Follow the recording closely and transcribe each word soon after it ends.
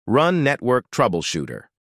Run Network Troubleshooter.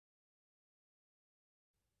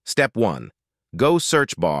 Step 1. Go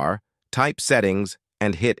search bar, type settings,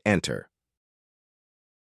 and hit enter.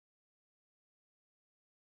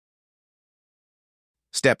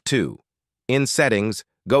 Step 2. In settings,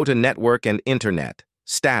 go to Network and Internet,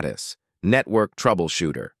 Status, Network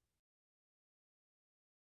Troubleshooter.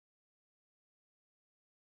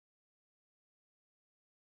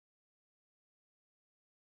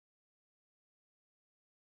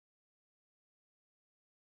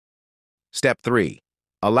 Step 3.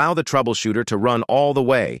 Allow the troubleshooter to run all the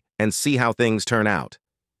way and see how things turn out.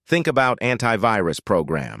 Think about antivirus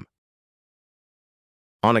program.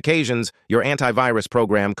 On occasions, your antivirus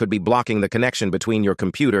program could be blocking the connection between your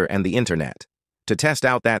computer and the internet. To test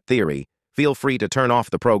out that theory, feel free to turn off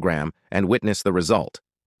the program and witness the result.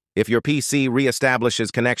 If your PC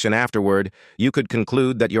reestablishes connection afterward, you could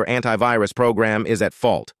conclude that your antivirus program is at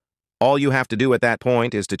fault. All you have to do at that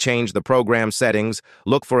point is to change the program settings,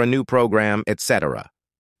 look for a new program, etc.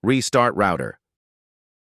 Restart router.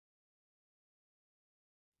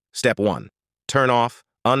 Step 1. Turn off,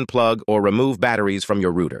 unplug, or remove batteries from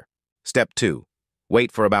your router. Step 2.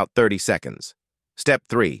 Wait for about 30 seconds. Step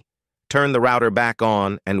 3. Turn the router back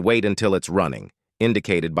on and wait until it's running,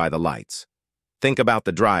 indicated by the lights. Think about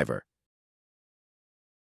the driver.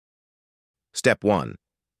 Step 1.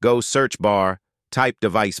 Go search bar, type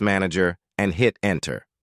Device Manager, and hit enter.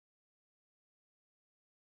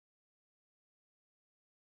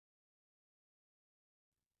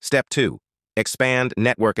 Step 2. Expand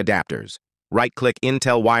network adapters. Right-click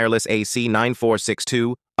Intel Wireless AC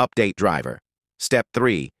 9462, Update Driver. Step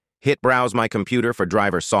 3. Hit Browse My Computer for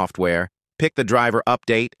driver software. Pick the driver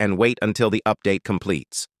update and wait until the update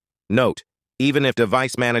completes. Note, even if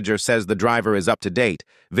Device Manager says the driver is up to date,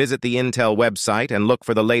 visit the Intel website and look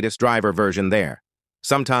for the latest driver version there.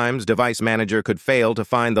 Sometimes Device Manager could fail to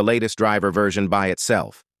find the latest driver version by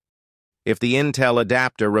itself. If the Intel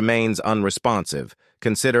adapter remains unresponsive,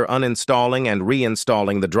 consider uninstalling and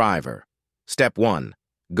reinstalling the driver. Step 1.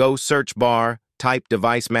 Go search bar, type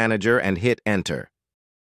Device Manager, and hit enter.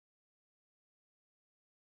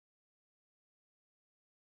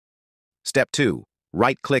 Step 2.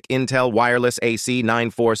 Right-click Intel Wireless AC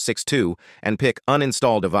 9462 and pick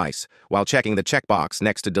Uninstall Device while checking the checkbox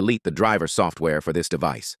next to delete the driver software for this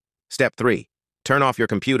device. Step 3. Turn off your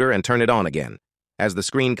computer and turn it on again. As the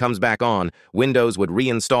screen comes back on, Windows would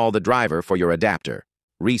reinstall the driver for your adapter.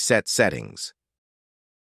 Reset settings.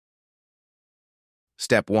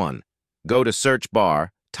 Step 1. Go to search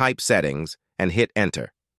bar, type settings, and hit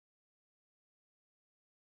enter.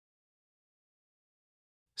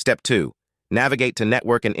 Step 2. Navigate to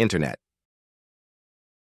Network and Internet.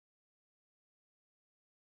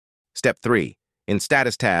 Step 3. In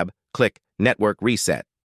Status tab, click Network Reset.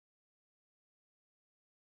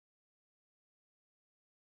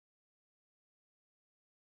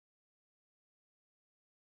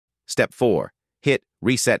 Step 4. Hit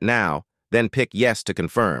Reset Now, then pick Yes to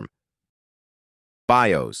confirm.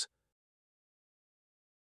 BIOS.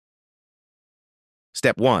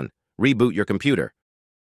 Step 1. Reboot your computer.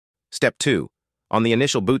 Step 2. On the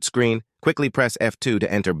initial boot screen, quickly press F2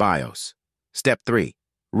 to enter BIOS. Step 3.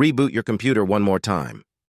 Reboot your computer one more time.